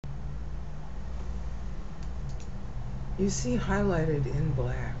You see highlighted in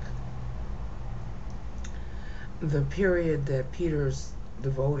black the period that Peter's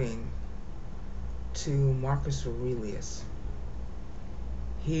devoting to Marcus Aurelius.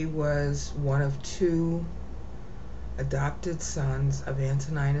 He was one of two adopted sons of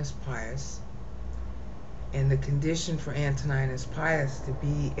Antoninus Pius, and the condition for Antoninus Pius to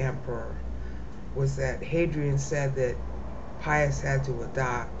be emperor was that Hadrian said that Pius had to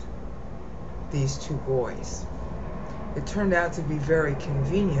adopt these two boys. It turned out to be very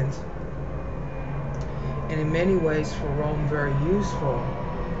convenient, and in many ways for Rome very useful,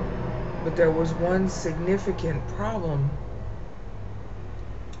 but there was one significant problem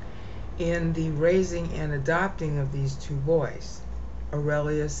in the raising and adopting of these two boys,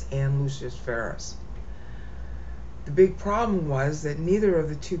 Aurelius and Lucius Verus. The big problem was that neither of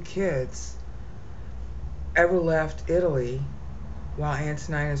the two kids ever left Italy while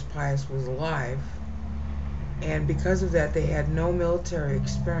Antoninus Pius was alive, and because of that they had no military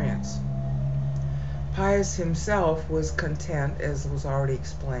experience. Pius himself was content, as was already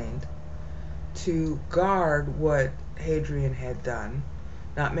explained, to guard what Hadrian had done,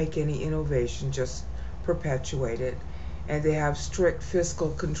 not make any innovation, just perpetuate it, and to have strict fiscal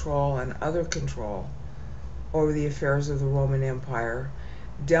control and other control over the affairs of the Roman Empire,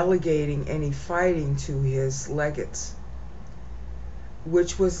 delegating any fighting to his legates,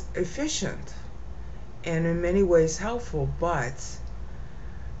 which was efficient and in many ways helpful, but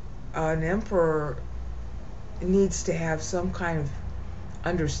an emperor needs to have some kind of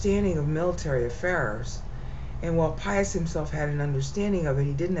understanding of military affairs, and while Pius himself had an understanding of it,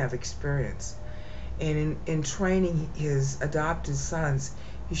 he didn't have experience. And in training his adopted sons,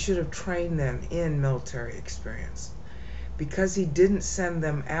 he should have trained them in military experience. Because he didn't send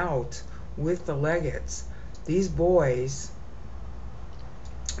them out with the legates, these boys,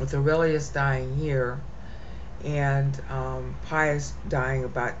 with Aurelius dying here and Pius dying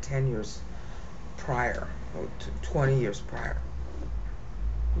about 10 years prior, or 20 years prior,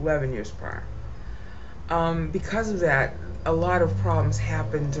 11 years prior. Because of that, a lot of problems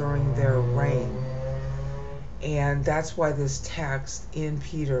happened during their reign. And that's why this text in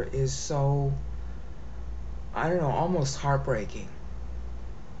Peter is so, I don't know, almost heartbreaking.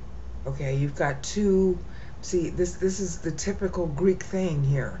 Okay, you've got two, see, this is the typical Greek thing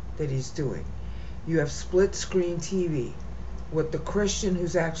here that he's doing. You have split screen TV. What the Christian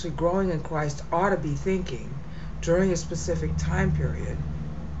who's actually growing in Christ ought to be thinking during a specific time period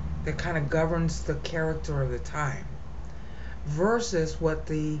that kind of governs the character of the time, versus what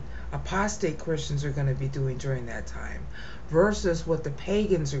the apostate Christians are going to be doing during that time, versus what the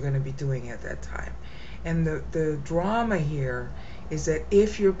pagans are going to be doing at that time. And the drama here is that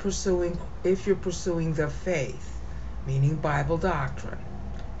if you're pursuing the faith, meaning Bible doctrine,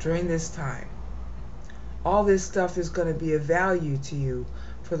 during this time, all this stuff is going to be of value to you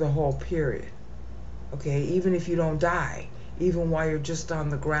for the whole period. Okay, even if you don't die, even while you're just on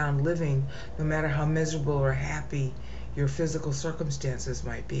the ground living, no matter how miserable or happy your physical circumstances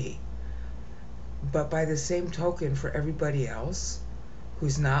might be. But by the same token, for everybody else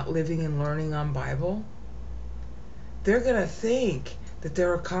who's not living and learning on Bible, they're going to think that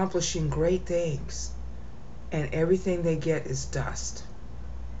they're accomplishing great things, and everything they get is dust.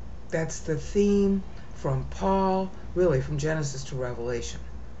 That's the theme from Paul, really from Genesis to Revelation.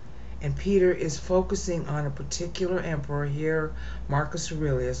 And Peter is focusing on a particular emperor here, Marcus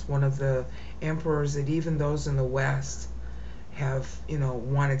Aurelius, one of the emperors that even those in the West have,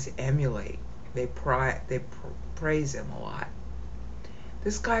 wanted to emulate. They praise him a lot.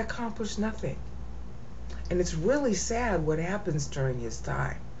 This guy accomplished nothing. And it's really sad what happens during his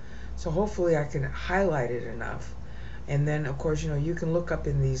time. So hopefully I can highlight it enough. And then, of course, you can look up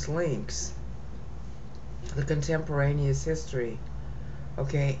in these links the contemporaneous history,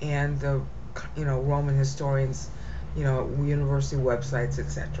 okay, and the, Roman historians, university websites,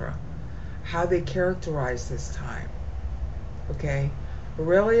 etc., how they characterize this time, okay?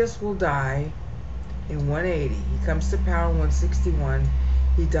 Aurelius will die in 180. He comes to power in 161.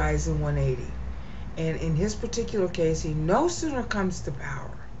 He dies in 180. And in his particular case, he no sooner comes to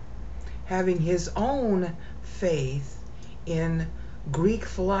power, having his own faith in Greek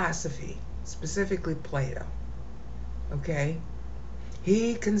philosophy, specifically Plato, okay?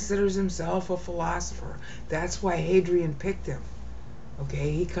 He considers himself a philosopher. That's why Hadrian picked him,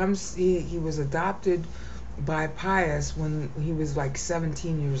 okay? He was adopted by Pius when he was like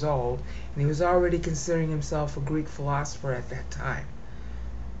 17 years old, and he was already considering himself a Greek philosopher at that time.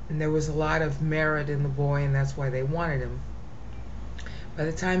 And there was a lot of merit in the boy, and that's why they wanted him. By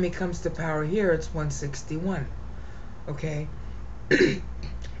the time he comes to power here, it's 161, okay?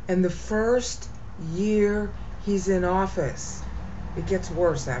 And the first year he's in office. It gets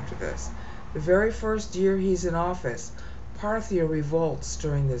worse after this. The very first year he's in office, Parthia revolts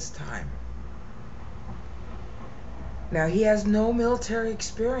during this time. Now, he has no military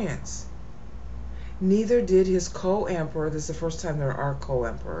experience. Neither did his co-emperor. This is the first time there are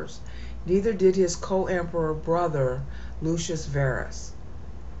co-emperors. Neither did his co-emperor brother, Lucius Verus.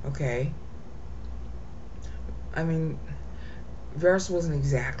 Okay? I mean, Verus wasn't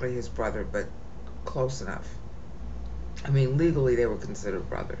exactly his brother, but close enough. I mean, legally they were considered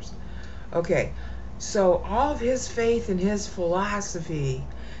brothers. Okay, so all of his faith and his philosophy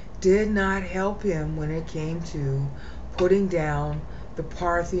did not help him when it came to putting down the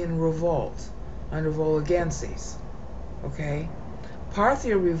Parthian revolt under Vologases. Okay?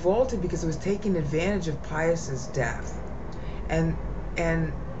 Parthia revolted because it was taking advantage of Pius's death. And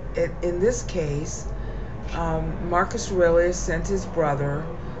in this case, Marcus Aurelius sent his brother,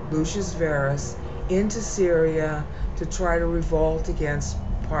 Lucius Verus, into Syria to try to revolt against,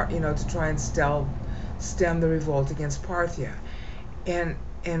 to try and stem the revolt against Parthia. And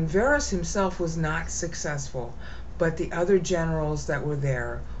Verus himself was not successful, but the other generals that were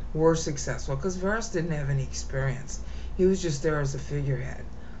there were successful because Verus didn't have any experience. He was just there as a figurehead.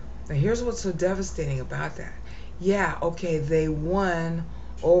 Now here's what's so devastating about that. Yeah, okay, they won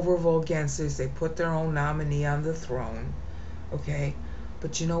over Vologases. They put their own nominee on the throne. Okay,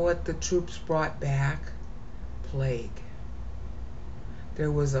 but you know what the troops brought back? Plague.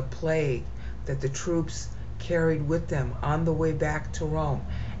 There was a plague that the troops carried with them on the way back to Rome.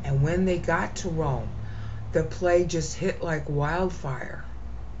 And when they got to Rome, the plague just hit like wildfire.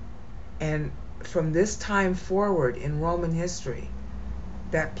 And from this time forward in Roman history,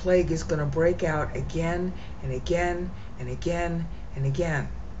 that plague is going to break out again and again and again and again.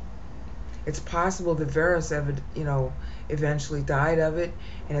 It's possible that Verus eventually died of it,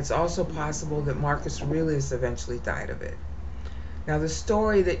 and it's also possible that Marcus Aurelius eventually died of it. Now the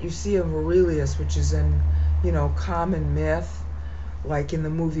story that you see of Aurelius, which is in, common myth, like in the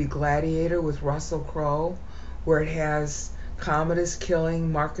movie Gladiator with Russell Crowe, where it has Commodus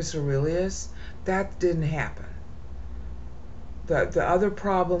killing Marcus Aurelius, that didn't happen. The other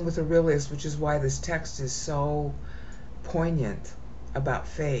problem with Aurelius, which is why this text is so poignant about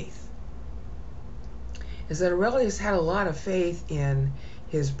faith, is that Aurelius had a lot of faith in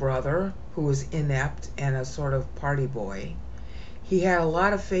his brother, who was inept and a sort of party boy. He had a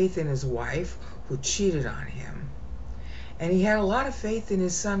lot of faith in his wife, who cheated on him. And he had a lot of faith in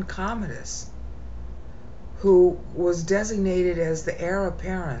his son Commodus, who was designated as the heir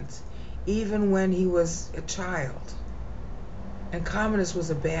apparent even when he was a child. And Commodus was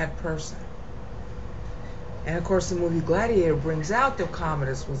a bad person. And of course the movie Gladiator brings out that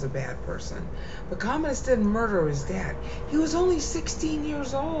Commodus was a bad person. But Commodus didn't murder his dad. He was only 16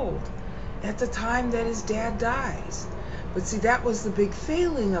 years old at the time that his dad dies. But see, that was the big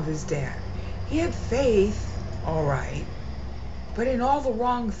failing of his dad. He had faith, all right, but in all the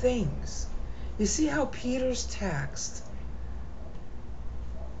wrong things. You see how Peter's text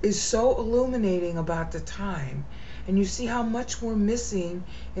is so illuminating about the time, and you see how much we're missing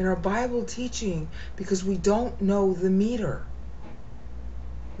in our Bible teaching because we don't know the meter,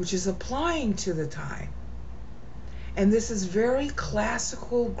 which is applying to the time. And this is very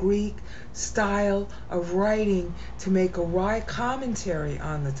classical Greek style of writing to make a wry commentary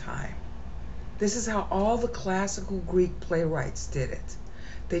on the time. This is how all the classical Greek playwrights did it.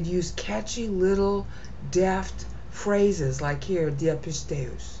 They'd use catchy little deft phrases like here,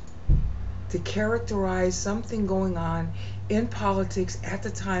 diapisteus, to characterize something going on in politics at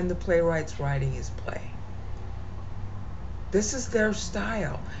the time the playwright's writing his play. This is their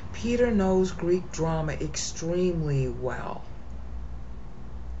style. Peter knows Greek drama extremely well.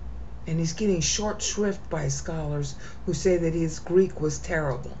 And he's getting short shrift by scholars who say that his Greek was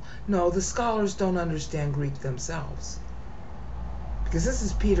terrible. No, the scholars don't understand Greek themselves. Because this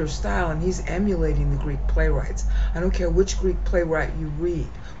is Peter's style, and he's emulating the Greek playwrights. I don't care which Greek playwright you read,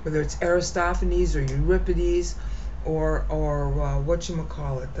 whether it's Aristophanes or Euripides or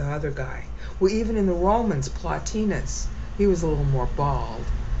whatchamacallit, the other guy. Well, even in the Romans, Plotinus, he was a little more bald.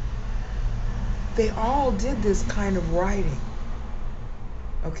 They all did this kind of writing.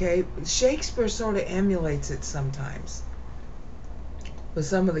 Okay? Shakespeare sort of emulates it sometimes with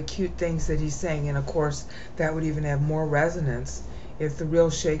some of the cute things that he's saying, and of course that would even have more resonance if the real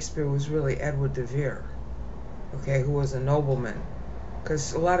Shakespeare was really Edward de Vere, okay, who was a nobleman,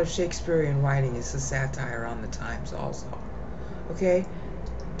 because a lot of Shakespearean writing is a satire on the times also. Okay,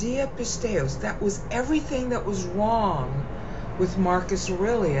 diapisteos, that was everything that was wrong with Marcus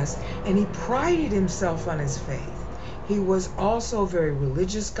Aurelius, and he prided himself on his faith. He was also a very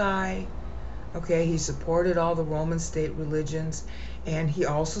religious guy, Okay, he supported all the Roman state religions, and he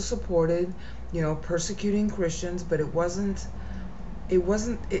also supported, persecuting Christians, but it was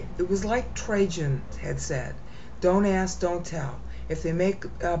like Trajan had said, don't ask, don't tell. If they make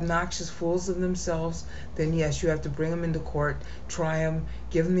obnoxious fools of themselves, then yes, you have to bring them into court, try them,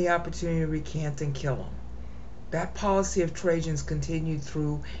 give them the opportunity to recant, and kill them. That policy of Trajan's continued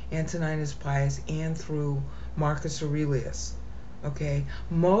through Antoninus Pius and through Marcus Aurelius. Okay,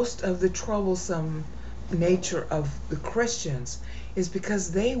 most of the troublesome nature of the Christians is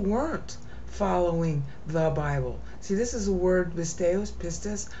because they weren't following the Bible. See, this is a word, pisteos,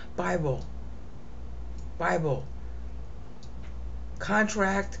 pistis, Bible. Bible.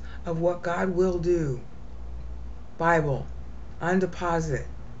 Contract of what God will do. Bible. On deposit.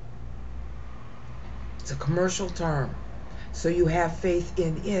 It's a commercial term. So you have faith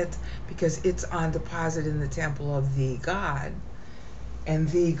in it because it's on deposit in the temple of the God. And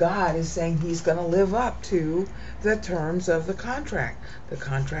the God is saying he's going to live up to the terms of the contract. The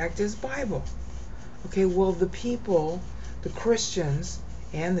contract is Bible. Okay, well, the people, the Christians,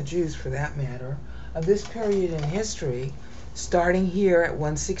 and the Jews for that matter, of this period in history, starting here at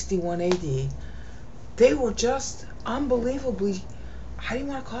 161 AD, they were just unbelievably, how do you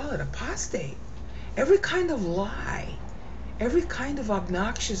want to call it, apostate. Every kind of lie, every kind of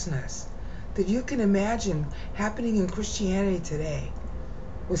obnoxiousness that you can imagine happening in Christianity today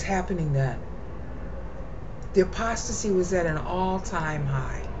was happening then. The apostasy was at an all-time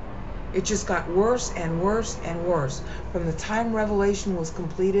high. It just got worse and worse and worse from the time Revelation was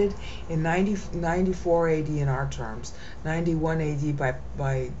completed in 94 AD in our terms, 91 AD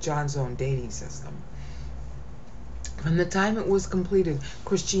by John's own dating system. From the time it was completed,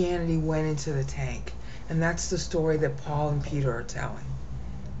 Christianity went into the tank. And that's the story that Paul and Peter are telling.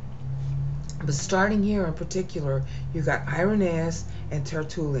 But starting here in particular, you got Irenaeus and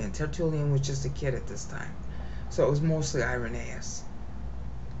Tertullian. Tertullian was just a kid at this time. So it was mostly Irenaeus.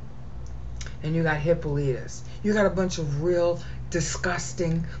 And you got Hippolytus. You got a bunch of real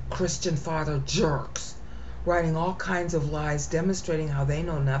disgusting Christian father jerks writing all kinds of lies, demonstrating how they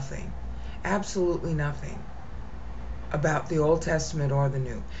know nothing, absolutely nothing, about the Old Testament or the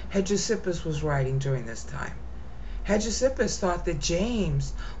New. Hegesippus was writing during this time. Hegesippus thought that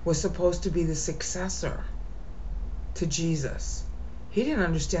James was supposed to be the successor to Jesus. He didn't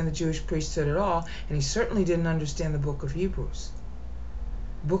understand the Jewish priesthood at all, and he certainly didn't understand the book of Hebrews.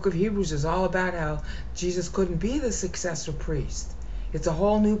 The book of Hebrews is all about how Jesus couldn't be the successor priest. It's a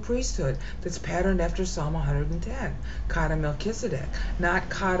whole new priesthood that's patterned after Psalm 110, Kata Melchizedek, not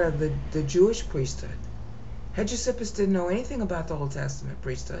Kata the Jewish priesthood. Hegesippus didn't know anything about the Old Testament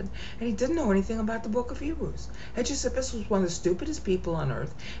priesthood, and he didn't know anything about the book of Hebrews. Hegesippus was one of the stupidest people on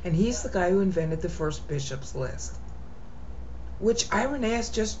earth, and he's the guy who invented the first bishop's list, which Irenaeus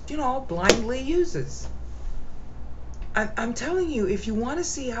just, blindly uses. I'm telling you, if you want to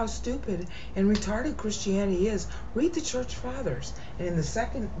see how stupid and retarded Christianity is, read the church fathers. And in the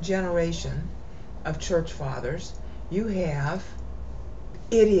second generation of church fathers, you have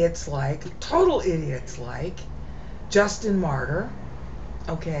total idiots like Justin Martyr,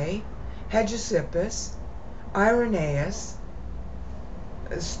 okay, Hegesippus, Irenaeus,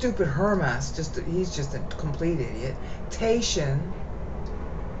 stupid Hermas, he's just a complete idiot, Tatian,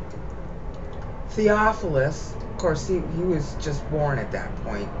 Theophilus. Of course, he was just born at that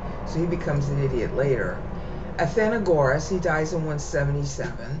point, so he becomes an idiot later. Athenagoras, he dies in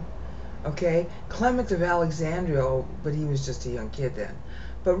 177. Okay, Clement of Alexandria, but he was just a young kid then.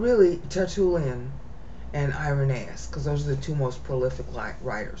 But really, Tertullian and Irenaeus, because those are the two most prolific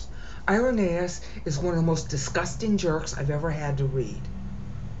writers. Irenaeus is one of the most disgusting jerks I've ever had to read.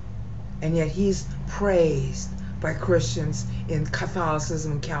 And yet he's praised by Christians in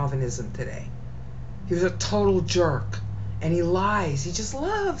Catholicism and Calvinism today. He was a total jerk, and he lies. He just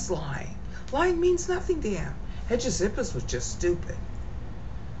loves lying. Lying means nothing to him. Hegesippus was just stupid.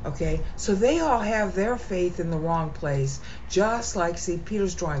 Okay, so they all have their faith in the wrong place, just like, see,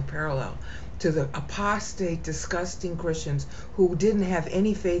 Peter's drawing parallel to the apostate, disgusting Christians who didn't have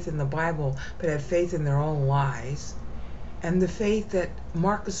any faith in the Bible, but had faith in their own lies, and the faith that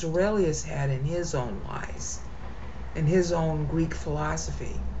Marcus Aurelius had in his own lies, in his own Greek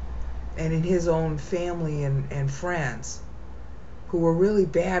philosophy, and in his own family and friends, who were really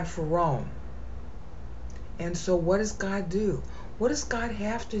bad for Rome. And so what does God do? What does God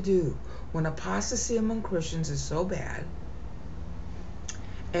have to do when apostasy among Christians is so bad,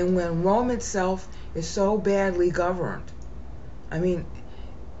 and when Rome itself is so badly governed? I mean,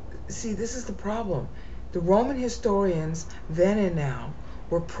 see, this is the problem. The Roman historians then and now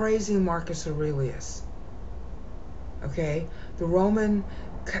were praising Marcus Aurelius. Okay? The Roman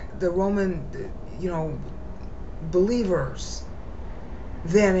believers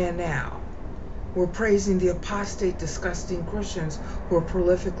then and now were praising the apostate, disgusting Christians who were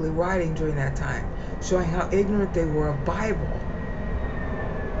prolifically writing during that time, showing how ignorant they were of Bible.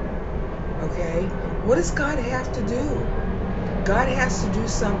 Okay? What does God have to do? God has to do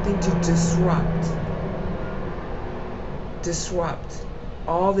something to disrupt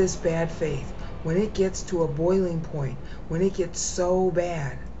all this bad faith. When it gets to a boiling point, when it gets so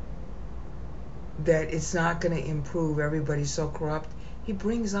bad that it's not going to improve, everybody's so corrupt, he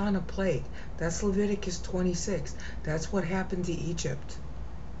brings on a plague. That's Leviticus 26. That's what happened to Egypt.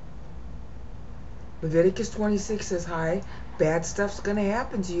 Leviticus 26 says, hi, bad stuff's going to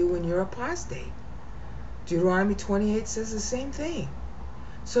happen to you when you're apostate. Deuteronomy 28 says the same thing.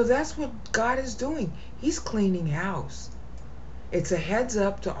 So that's what God is doing. He's cleaning house. It's a heads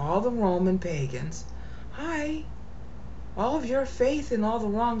up to all the Roman pagans. Hi, all of your faith in all the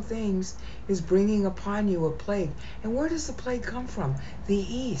wrong things is bringing upon you a plague. And where does the plague come from? The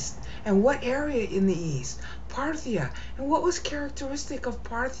East. And what area in the East? Parthia. And what was characteristic of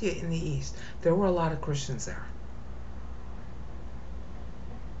Parthia in the East? There were a lot of Christians there.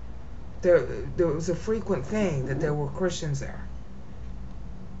 There was a frequent thing that there were Christians there.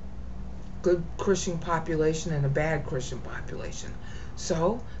 Good Christian population and a bad Christian population.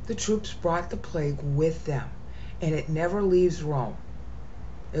 So the troops brought the plague with them, and it never leaves Rome.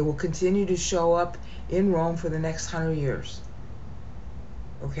 It will continue to show up in Rome for the next 100 years.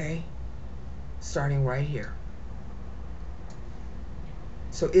 Okay? Starting right here.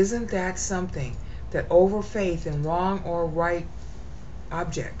 So isn't that something that over faith in wrong or right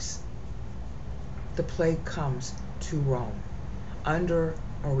objects, the plague comes to Rome under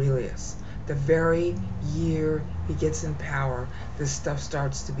Aurelius. The very year he gets in power, this stuff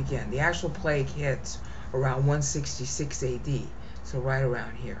starts to begin. The actual plague hits around 166 AD, so right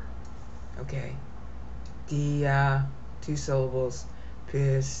around here. Okay? Dia, 2 syllables,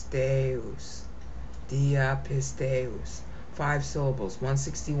 pisteus. Dia pisteus. 5 syllables,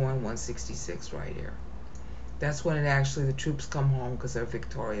 161, 166 right here. That's when the troops come home because they're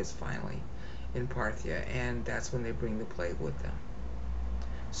victorious finally in Parthia, and that's when they bring the plague with them.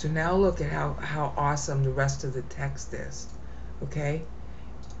 So now look at how awesome the rest of the text is. Okay?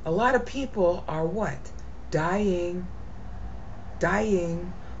 A lot of people are what? Dying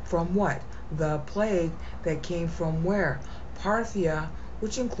from what? The plague that came from where? Parthia,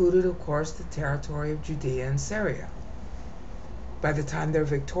 which included, of course, the territory of Judea and Syria. By the time they're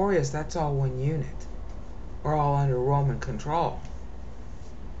victorious, that's all one unit, or all under Roman control.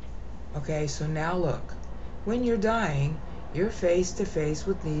 Okay, so now look. When you're dying, you're face to face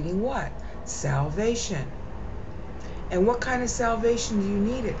with needing what? Salvation. And what kind of salvation do you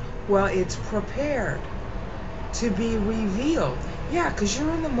need it? Well, it's prepared to be revealed. Yeah, because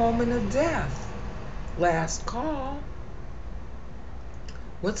you're in the moment of death. Last call.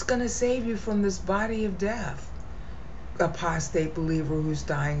 What's going to save you from this body of death? Apostate believer who's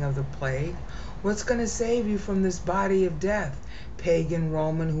dying of the plague. What's going to save you from this body of death? Pagan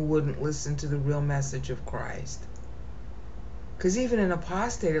Roman who wouldn't listen to the real message of Christ. Because even an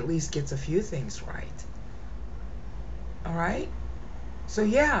apostate at least gets a few things right. All right? So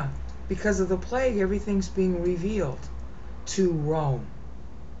yeah, because of the plague, everything's being revealed to Rome.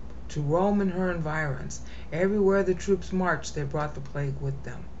 To Rome and her environs. Everywhere the troops marched, they brought the plague with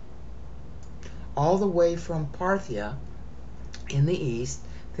them. All the way from Parthia in the east,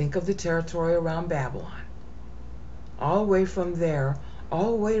 think of the territory around Babylon. All the way from there,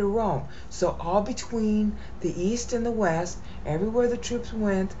 all the way to Rome. So all between the east and the west, everywhere the troops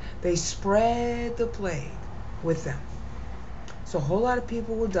went, they spread the plague with them. So a whole lot of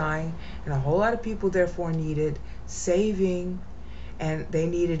people were dying, and a whole lot of people therefore needed saving, and they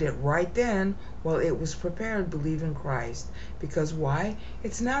needed it right then while it was prepared. Believe in Christ. Because why?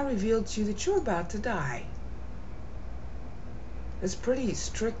 It's now revealed to you that you're about to die. It's pretty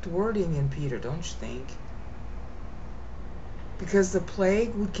strict wording in Peter, don't you think? Because the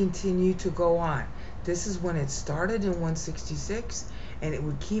plague would continue to go on. This is when it started in 166, and it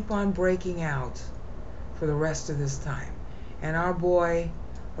would keep on breaking out for the rest of this time. And our boy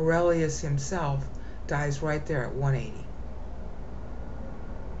Aurelius himself dies right there at 180.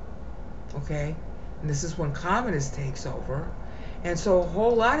 Okay? And this is when Commodus takes over. And so a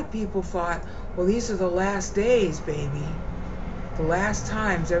whole lot of people thought, well, these are the last days, baby. The last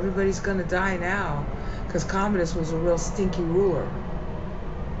times. Everybody's going to die now. Because Commodus was a real stinky ruler.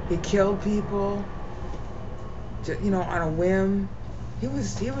 He killed people, on a whim. He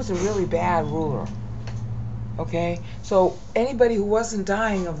was a really bad ruler. Okay? So anybody who wasn't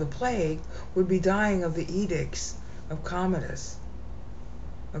dying of the plague would be dying of the edicts of Commodus.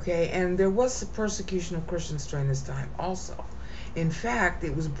 Okay, and there was persecution of Christians during this time also. In fact,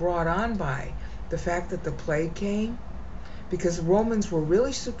 it was brought on by the fact that the plague came, because Romans were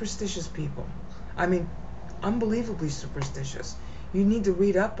really superstitious people. I mean, unbelievably superstitious. You need to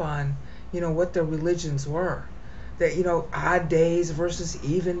read up on, what their religions were. That, odd days versus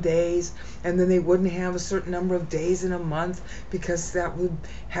even days, and then they wouldn't have a certain number of days in a month because that would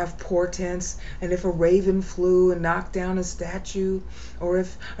have portents. And if a raven flew and knocked down a statue, or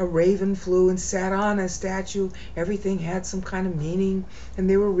if a raven flew and sat on a statue, everything had some kind of meaning. And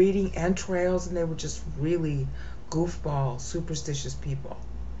they were reading entrails, and they were just really goofball, superstitious people.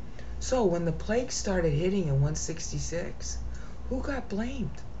 So when the plague started hitting in 166, who got blamed?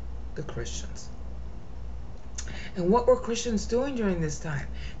 The Christians. And what were Christians doing during this time?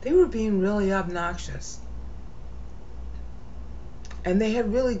 They were being really obnoxious. And they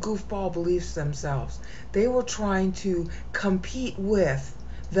had really goofball beliefs themselves. They were trying to compete with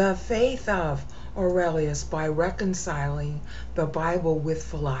the faith of Aurelius by reconciling the Bible with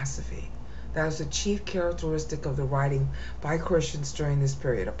philosophy. That was the chief characteristic of the writing by Christians during this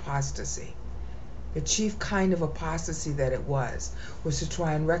period, apostasy. The chief kind of apostasy that it was to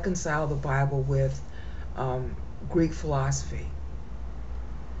try and reconcile the Bible with Greek philosophy.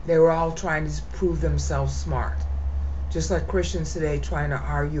 They were all trying to prove themselves smart, just like Christians today trying to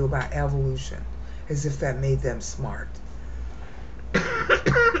argue about evolution, as if that made them smart. I'm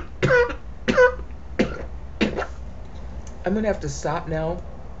going to have to stop now,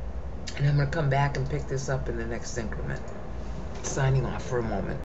 and I'm going to come back and pick this up in the next increment. Signing off for a moment.